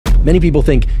Many people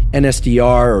think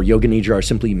NSDR or Yoga Nidra are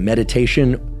simply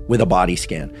meditation with a body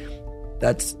scan.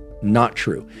 That's not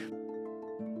true.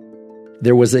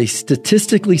 There was a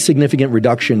statistically significant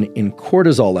reduction in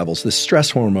cortisol levels, the stress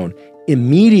hormone,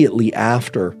 immediately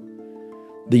after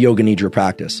the Yoga Nidra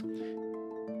practice.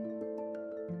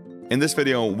 In this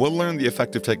video, we'll learn the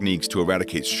effective techniques to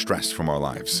eradicate stress from our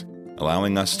lives,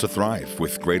 allowing us to thrive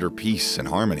with greater peace and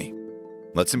harmony.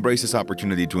 Let's embrace this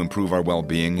opportunity to improve our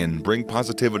well-being and bring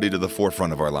positivity to the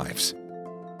forefront of our lives.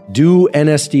 Do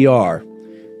NSDR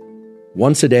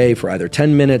once a day for either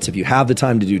 10 minutes. If you have the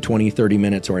time to do 20, 30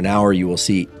 minutes or an hour, you will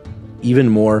see even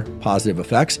more positive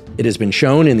effects. It has been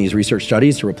shown in these research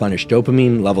studies to replenish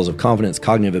dopamine, levels of confidence,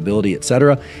 cognitive ability,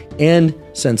 etc., and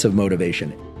sense of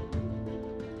motivation.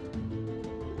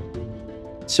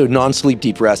 So non-sleep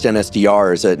deep rest,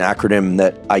 NSDR, is an acronym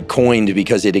that I coined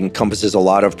because it encompasses a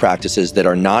lot of practices that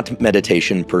are not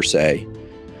meditation per se,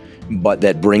 but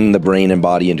that bring the brain and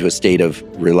body into a state of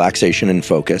relaxation and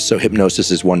focus. So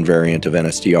hypnosis is one variant of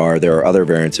NSDR. There are other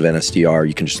variants of NSDR.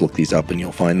 You can just look these up and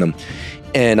you'll find them.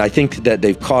 And I think that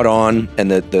they've caught on, and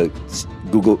that the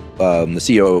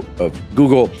CEO of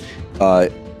Google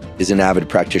is an avid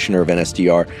practitioner of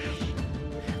NSDR.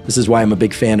 This is why I'm a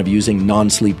big fan of using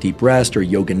non-sleep deep rest or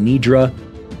Yoga Nidra,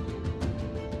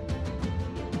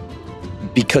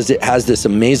 because it has this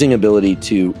amazing ability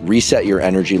to reset your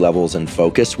energy levels and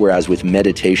focus, whereas with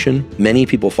meditation, many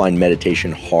people find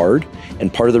meditation hard,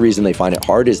 and part of the reason they find it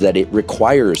hard is that it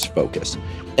requires focus.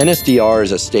 NSDR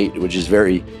is a state which is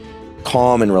very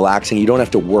calm and relaxing. You don't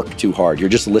have to work too hard. You're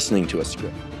just listening to a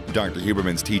script. Dr.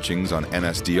 Huberman's teachings on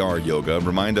NSDR yoga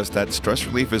remind us that stress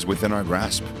relief is within our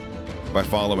grasp. By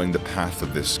following the path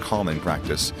of this calming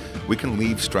practice, we can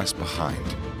leave stress behind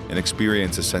and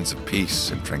experience a sense of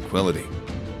peace and tranquility.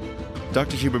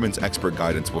 Dr. Huberman's expert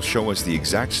guidance will show us the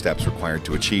exact steps required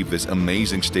to achieve this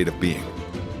amazing state of being.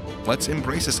 Let's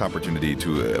embrace this opportunity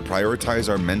to prioritize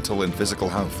our mental and physical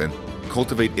health and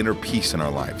cultivate inner peace in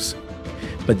our lives.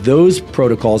 But those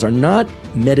protocols are not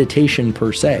meditation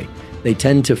per se. They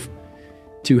tend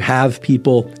to have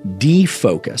people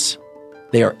defocus.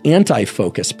 They are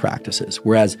anti-focus practices,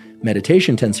 whereas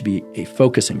meditation tends to be a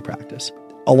focusing practice.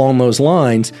 Along those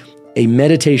lines, a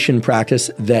meditation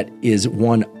practice that is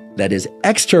one that is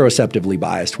exteroceptively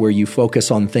biased, where you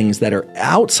focus on things that are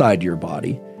outside your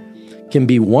body, can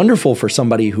be wonderful for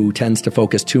somebody who tends to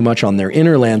focus too much on their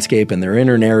inner landscape and their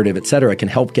inner narrative, etc. It can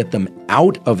help get them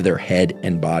out of their head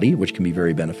and body, which can be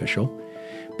very beneficial.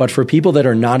 But for people that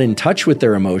are not in touch with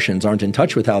their emotions, aren't in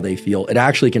touch with how they feel, it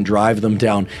actually can drive them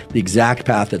down the exact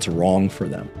path that's wrong for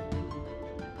them.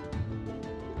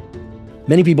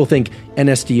 Many people think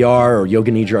NSDR or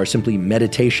Yoga Nidra are simply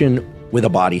meditation with a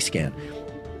body scan.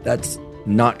 That's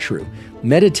not true.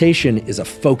 Meditation is a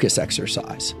focus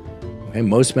exercise. Okay?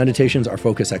 Most meditations are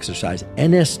focus exercise.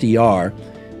 NSDR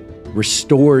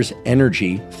restores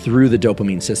energy through the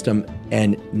dopamine system,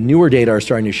 and newer data are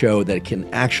starting to show that it can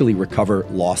actually recover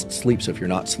lost sleep, so if you're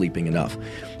not sleeping enough.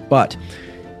 But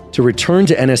to return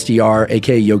to NSDR,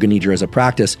 aka Yoga Nidra, as a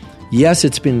practice, yes,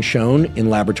 it's been shown in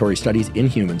laboratory studies, in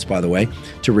humans, by the way,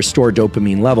 to restore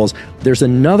dopamine levels. There's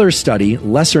another study,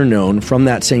 lesser known, from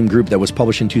that same group that was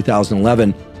published in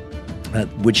 2011,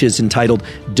 which is entitled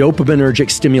Dopaminergic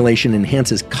Stimulation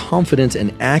Enhances Confidence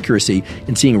and Accuracy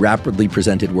in Seeing Rapidly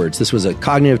Presented Words. This was a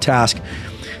cognitive task.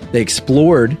 They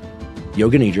explored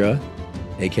Yoga Nidra,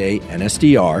 aka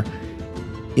NSDR,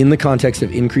 in the context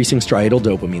of increasing striatal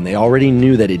dopamine. They already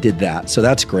knew that it did that, so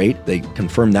that's great. They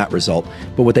confirmed that result.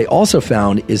 But what they also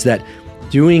found is that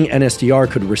doing NSDR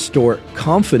could restore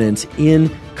confidence in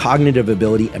cognitive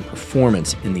ability and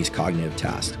performance in these cognitive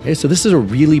tasks. Okay, so this is a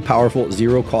really powerful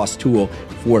zero-cost tool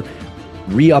for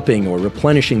re-upping or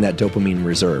replenishing that dopamine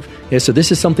reserve. Okay, so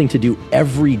this is something to do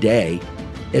every day,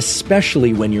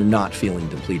 especially when you're not feeling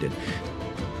depleted.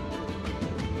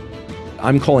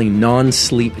 I'm calling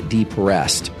non-sleep deep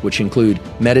rest, which include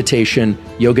meditation,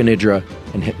 Yoga Nidra,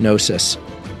 and hypnosis.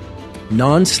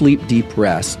 Non-sleep deep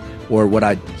rest, or what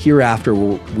I hereafter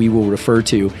we will refer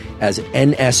to as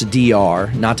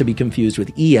NSDR, not to be confused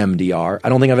with EMDR. I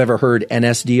don't think I've ever heard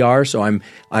NSDR, so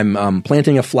I'm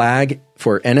planting a flag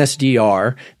for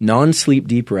NSDR, non-sleep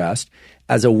deep rest,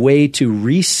 as a way to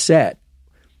reset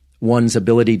one's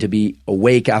ability to be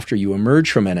awake after you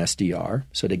emerge from NSDR,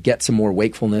 so to get some more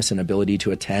wakefulness and ability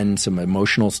to attend, some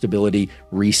emotional stability,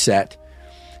 reset,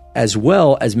 as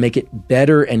well as make it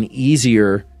better and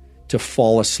easier to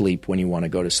fall asleep when you want to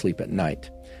go to sleep at night.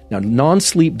 Now,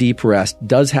 non-sleep deep rest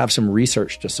does have some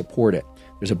research to support it.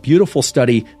 There's a beautiful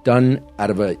study done out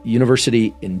of a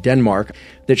university in Denmark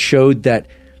that showed that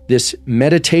this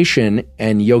meditation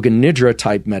and Yoga Nidra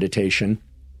type meditation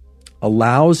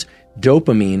allows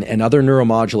dopamine and other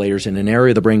neuromodulators in an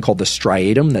area of the brain called the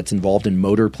striatum that's involved in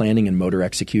motor planning and motor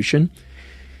execution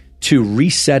to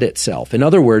reset itself. In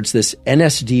other words, this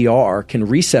NSDR can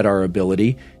reset our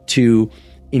ability to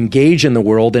engage in the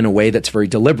world in a way that's very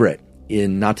deliberate.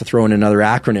 Not to throw in another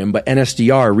acronym, but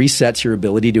NSDR resets your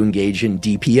ability to engage in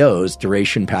DPOs,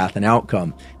 duration, path, and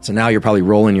outcome. So now you're probably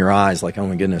rolling your eyes like, oh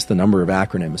my goodness, the number of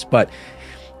acronyms. But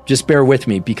just bear with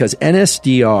me, because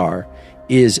NSDR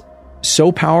is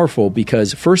so powerful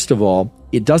because, first of all,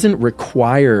 it doesn't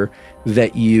require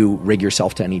that you rig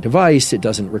yourself to any device. It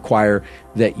doesn't require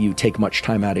that you take much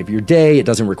time out of your day. It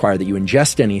doesn't require that you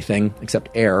ingest anything except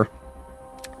air.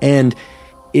 And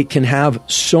it can have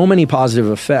so many positive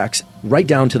effects right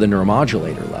down to the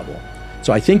neuromodulator level.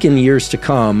 So I think in years to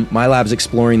come, my lab's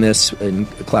exploring this in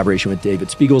collaboration with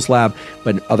David Spiegel's lab,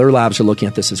 but other labs are looking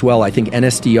at this as well. I think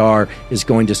NSDR is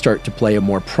going to start to play a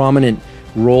more prominent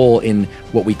role in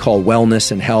what we call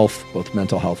wellness and health, both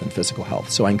mental health and physical health.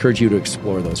 So I encourage you to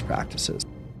explore those practices.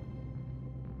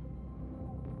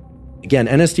 Again,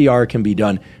 NSDR can be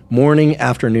done morning,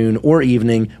 afternoon, or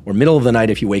evening, or middle of the night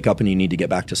if you wake up and you need to get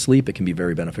back to sleep. It can be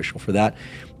very beneficial for that.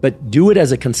 But do it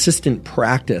as a consistent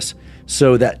practice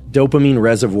so that dopamine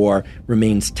reservoir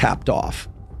remains tapped off.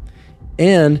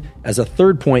 And as a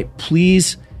third point,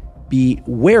 please be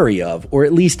wary of, or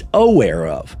at least aware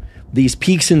of, these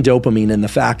peaks in dopamine and the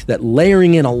fact that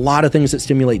layering in a lot of things that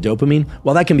stimulate dopamine,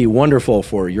 well, that can be wonderful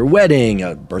for your wedding,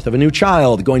 a birth of a new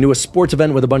child, going to a sports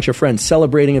event with a bunch of friends,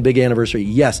 celebrating a big anniversary.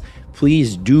 Yes,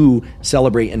 please do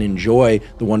celebrate and enjoy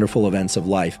the wonderful events of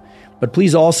life. But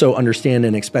please also understand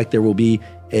and expect there will be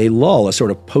a lull, a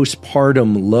sort of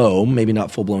postpartum low, maybe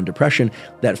not full-blown depression,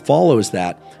 that follows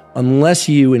that unless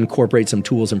you incorporate some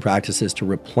tools and practices to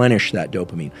replenish that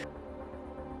dopamine.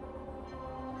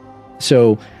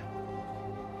 So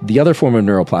the other form of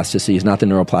neuroplasticity is not the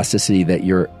neuroplasticity that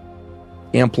you're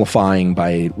amplifying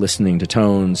by listening to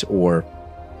tones or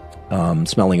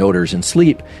smelling odors in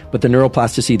sleep, but the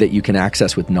neuroplasticity that you can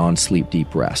access with non-sleep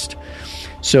deep rest.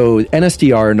 So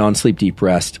NSDR, non-sleep deep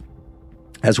rest,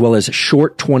 as well as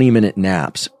short 20-minute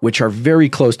naps, which are very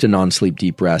close to non-sleep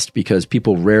deep rest because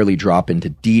people rarely drop into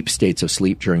deep states of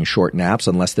sleep during short naps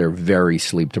unless they're very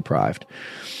sleep deprived.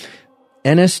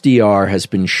 NSDR has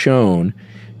been shown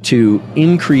to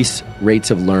increase rates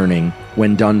of learning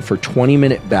when done for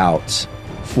 20-minute bouts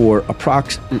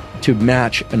to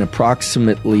match an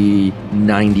approximately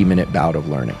 90-minute bout of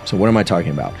learning. So what am I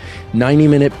talking about?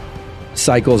 90-minute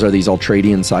cycles are these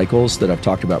ultradian cycles that I've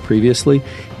talked about previously,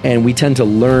 and we tend to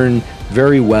learn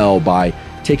very well by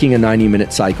taking a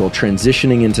 90-minute cycle,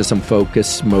 transitioning into some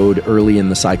focus mode early in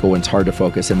the cycle when it's hard to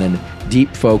focus, and then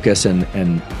deep focus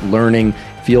and learning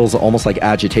feels almost like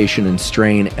agitation and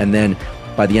strain, and then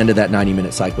by the end of that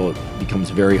 90-minute cycle, it becomes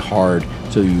very hard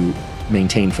to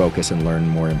maintain focus and learn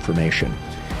more information.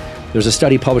 There's a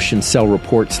study published in Cell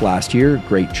Reports last year,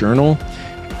 great journal,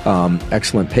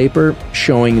 excellent paper,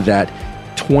 showing that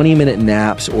 20-minute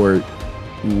naps or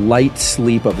light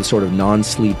sleep of the sort of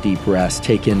non-sleep deep rest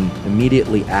taken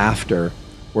immediately after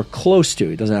or close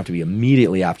to, it doesn't have to be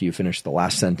immediately after you finish the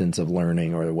last sentence of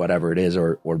learning or whatever it is,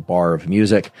 or bar of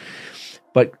music,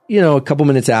 but, a couple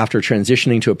minutes after,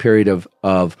 transitioning to a period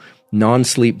of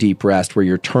non-sleep deep rest where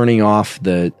you're turning off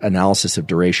the analysis of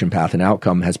duration, path, and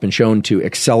outcome has been shown to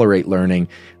accelerate learning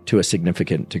to a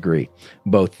significant degree,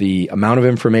 both the amount of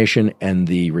information and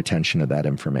the retention of that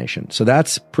information. So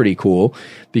that's pretty cool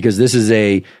because this is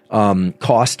a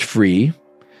cost-free,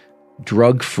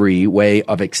 drug-free way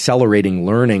of accelerating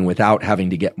learning without having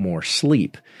to get more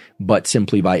sleep, but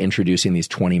simply by introducing these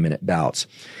 20-minute bouts.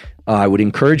 I would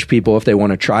encourage people, if they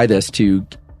want to try this, to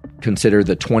consider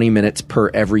the 20 minutes per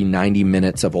every 90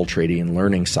 minutes of ultradian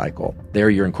learning cycle.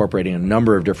 There you're incorporating a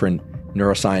number of different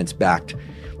neuroscience-backed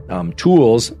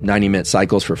tools, 90-minute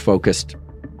cycles for focused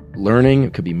learning.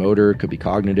 It could be motor, it could be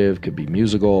cognitive, it could be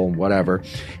musical, whatever.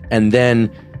 And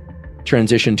then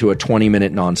transition to a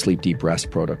 20-minute non-sleep deep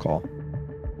rest protocol.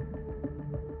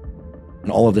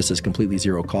 And all of this is completely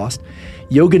zero cost.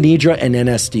 Yoga Nidra and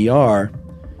NSDR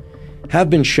have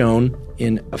been shown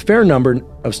in a fair number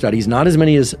of studies, not as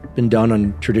many as been done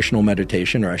on traditional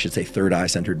meditation, or I should say third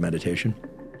eye-centered meditation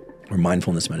or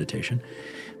mindfulness meditation,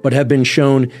 but have been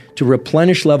shown to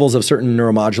replenish levels of certain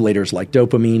neuromodulators like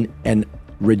dopamine and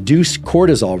reduce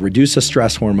cortisol, reduce a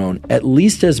stress hormone, at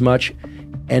least as much,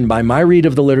 and by my read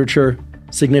of the literature,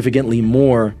 significantly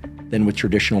more than with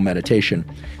traditional meditation.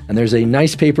 And there's a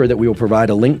nice paper that we will provide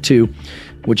a link to,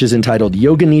 which is entitled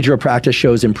Yoga Nidra Practice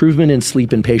Shows Improvement in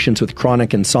Sleep in Patients with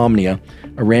Chronic Insomnia,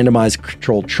 a randomized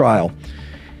controlled trial.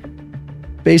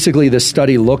 Basically, this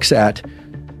study looks at,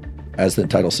 as the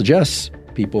title suggests,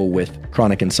 people with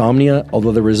chronic insomnia,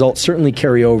 although the results certainly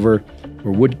carry over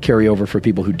or would carry over for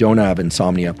people who don't have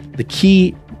insomnia. The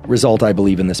key result, I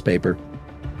believe, in this paper,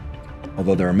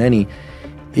 although there are many,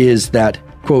 is that,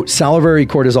 quote, salivary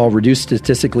cortisol reduced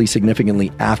statistically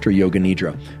significantly after Yoga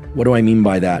Nidra. What do I mean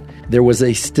by that? There was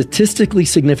a statistically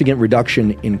significant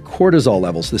reduction in cortisol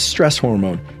levels, the stress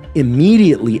hormone,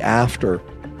 immediately after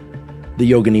the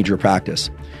Yoga Nidra practice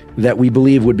that we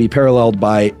believe would be paralleled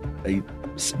by a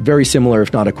very similar,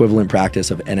 if not equivalent,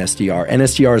 practice of NSDR.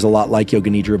 NSDR is a lot like Yoga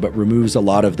Nidra, but removes a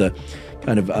lot of the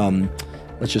kind of,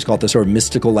 let's just call it the sort of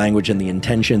mystical language and the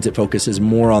intentions. It focuses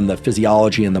more on the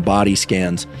physiology and the body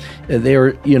scans.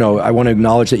 I want to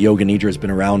acknowledge that Yoga Nidra has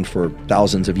been around for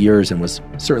thousands of years and was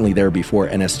certainly there before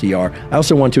NSDR. I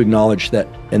also want to acknowledge that,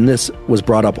 and this was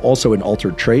brought up also in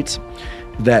Altered Traits,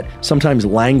 that sometimes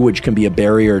language can be a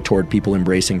barrier toward people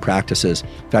embracing practices.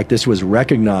 In fact, this was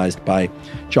recognized by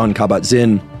Jon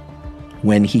Kabat-Zinn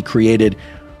when he created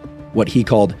what he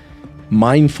called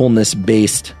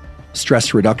mindfulness-based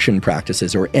stress reduction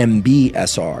practices, or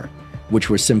MBSR, which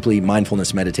was simply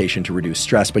mindfulness meditation to reduce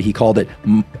stress. But he called it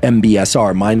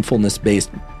MBSR, mindfulness-based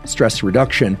stress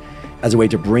reduction, as a way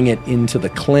to bring it into the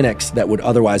clinics that would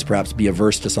otherwise perhaps be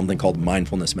averse to something called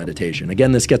mindfulness meditation.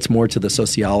 Again, this gets more to the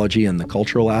sociology and the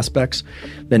cultural aspects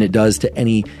than it does to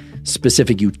any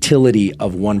specific utility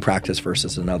of one practice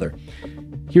versus another.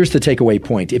 Here's the takeaway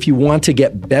point. If you want to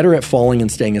get better at falling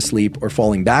and staying asleep, or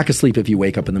falling back asleep if you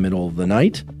wake up in the middle of the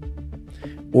night,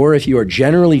 or if you are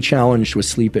generally challenged with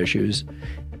sleep issues,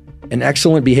 an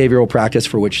excellent behavioral practice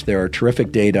for which there are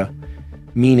terrific data,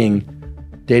 meaning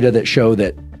data that show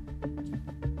that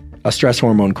a stress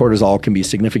hormone, cortisol, can be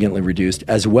significantly reduced,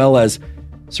 as well as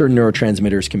certain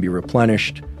neurotransmitters can be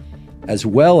replenished, as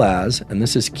well as, and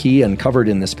this is key and covered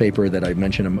in this paper that I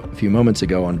mentioned a few moments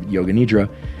ago on Yoga Nidra,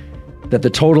 that the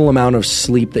total amount of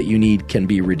sleep that you need can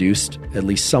be reduced, at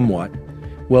least somewhat.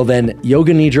 Well, then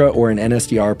Yoga Nidra or an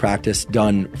NSDR practice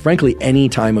done, frankly, any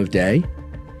time of day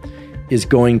is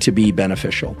going to be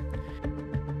beneficial.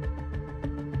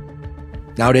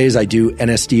 Nowadays, I do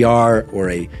NSDR or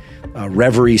a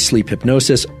reverie sleep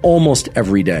hypnosis almost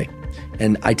every day.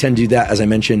 And I tend to do that, as I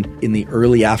mentioned, in the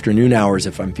early afternoon hours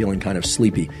if I'm feeling kind of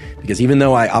sleepy. Because even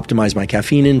though I optimize my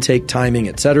caffeine intake, timing,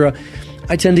 etc.,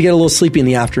 I tend to get a little sleepy in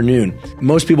the afternoon.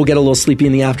 Most people get a little sleepy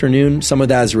in the afternoon. Some of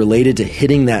that is related to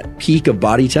hitting that peak of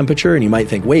body temperature. And you might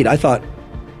think, wait, I thought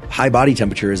high body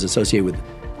temperature is associated with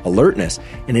alertness.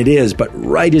 And it is, but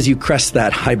right as you crest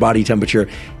that high body temperature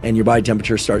and your body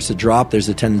temperature starts to drop, there's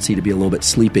a tendency to be a little bit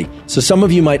sleepy. So some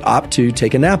of you might opt to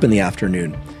take a nap in the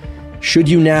afternoon. Should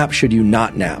you nap? Should you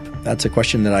not nap? That's a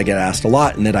question that I get asked a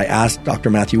lot and that I asked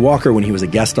Dr. Matthew Walker when he was a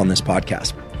guest on this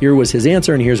podcast. Here was his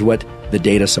answer, and here's what the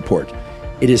data support.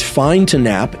 It is fine to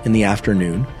nap in the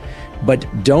afternoon, but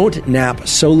don't nap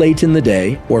so late in the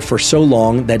day or for so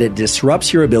long that it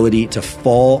disrupts your ability to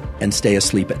fall and stay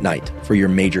asleep at night for your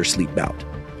major sleep bout.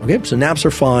 Okay, so naps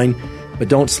are fine, but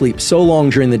don't sleep so long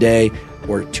during the day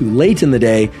or too late in the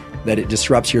day that it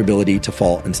disrupts your ability to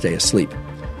fall and stay asleep.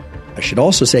 I should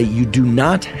also say you do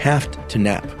not have to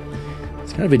nap.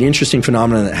 It's kind of an interesting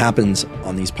phenomenon that happens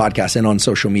on these podcasts and on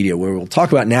social media where we'll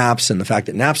talk about naps and the fact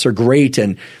that naps are great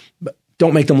and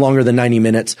don't make them longer than 90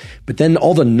 minutes. But then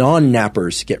all the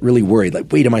non-nappers get really worried.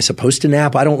 Like, wait, am I supposed to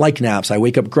nap? I don't like naps. I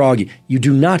wake up groggy. You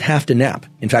do not have to nap.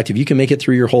 In fact, if you can make it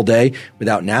through your whole day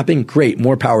without napping, great,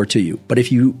 more power to you. But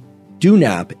if you do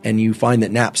nap and you find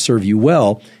that naps serve you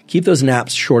well, keep those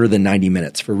naps shorter than 90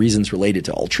 minutes for reasons related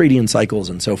to ultradian cycles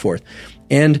and so forth.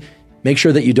 And make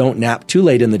sure that you don't nap too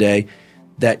late in the day,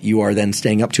 that you are then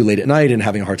staying up too late at night and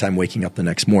having a hard time waking up the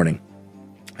next morning.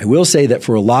 I will say that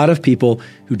for a lot of people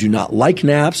who do not like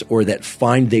naps or that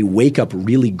find they wake up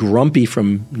really grumpy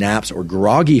from naps or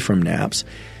groggy from naps,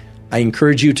 I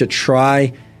encourage you to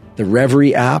try the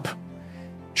Reverie app,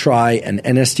 try an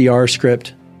NSDR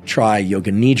script, try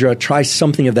Yoga Nidra, try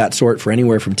something of that sort for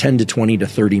anywhere from 10 to 20 to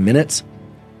 30 minutes.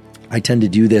 I tend to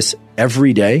do this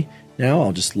every day now.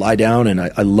 I'll just lie down and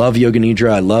I love Yoga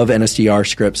Nidra. I love NSDR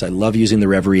scripts. I love using the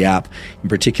Reverie app. In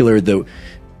particular, the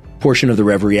portion of the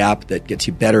Reverie app that gets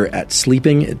you better at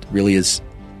sleeping. It really is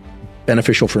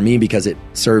beneficial for me because it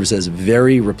serves as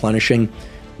very replenishing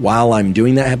while I'm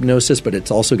doing that hypnosis, but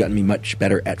it's also gotten me much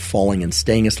better at falling and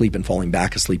staying asleep and falling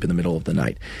back asleep in the middle of the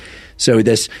night. So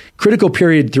this critical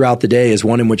period throughout the day is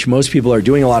one in which most people are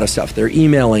doing a lot of stuff. They're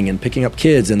emailing and picking up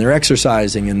kids, and they're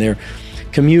exercising, and they're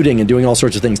commuting and doing all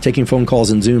sorts of things, taking phone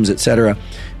calls and Zooms, etc.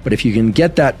 But if you can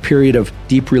get that period of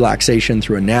deep relaxation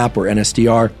through a nap or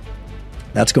NSDR,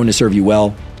 that's going to serve you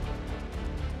well.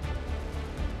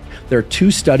 There are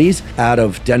 2 studies out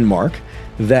of Denmark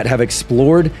that have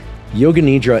explored yoga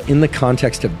nidra in the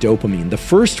context of dopamine. The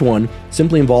first one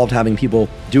simply involved having people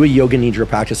do a yoga nidra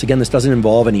practice. Again, this doesn't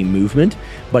involve any movement,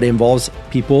 but it involves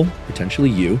people, potentially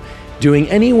you, doing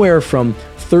anywhere from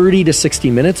 30 to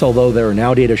 60 minutes, although there are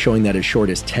now data showing that as short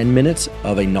as 10 minutes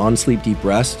of a non-sleep deep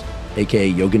rest, aka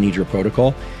yoga nidra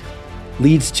protocol,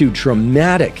 leads to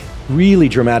really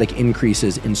dramatic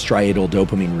increases in striatal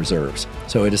dopamine reserves.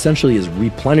 So it essentially is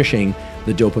replenishing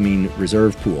the dopamine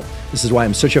reserve pool. This is why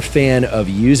I'm such a fan of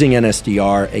using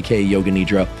NSDR, aka yoga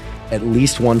nidra, at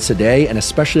least once a day, and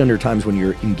especially under times when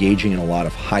you're engaging in a lot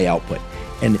of high output.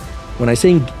 And when I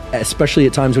say especially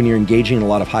at times when you're engaging in a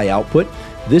lot of high output,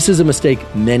 this is a mistake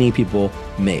many people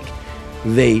make.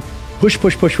 They push,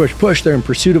 they're in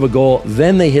pursuit of a goal,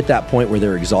 then they hit that point where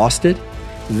they're exhausted,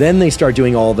 then they start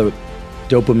doing all the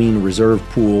dopamine reserve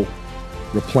pool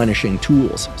replenishing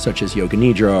tools, such as yoga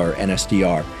nidra or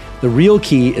NSDR. The real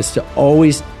key is to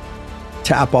always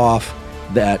tap off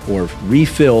that or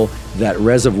refill that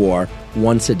reservoir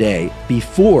once a day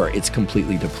before it's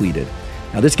completely depleted.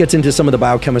 Now, this gets into some of the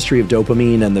biochemistry of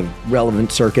dopamine and the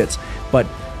relevant circuits, but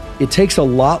it takes a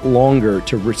lot longer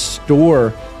to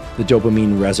restore the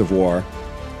dopamine reservoir.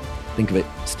 Think of it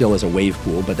still as a wave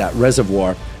pool, but that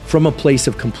reservoir from a place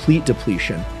of complete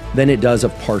depletion than it does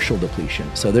of partial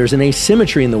depletion. So there's an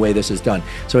asymmetry in the way this is done.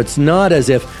 So it's not as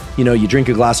if, you drink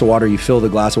a glass of water, you fill the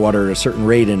glass of water at a certain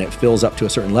rate and it fills up to a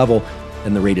certain level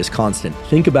and the rate is constant.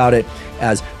 Think about it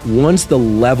as once the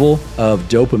level of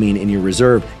dopamine in your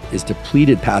reserve is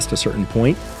depleted past a certain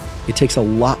point, it takes a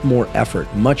lot more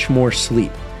effort, much more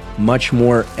sleep, much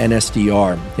more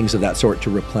NSDR, things of that sort to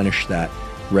replenish that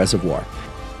reservoir.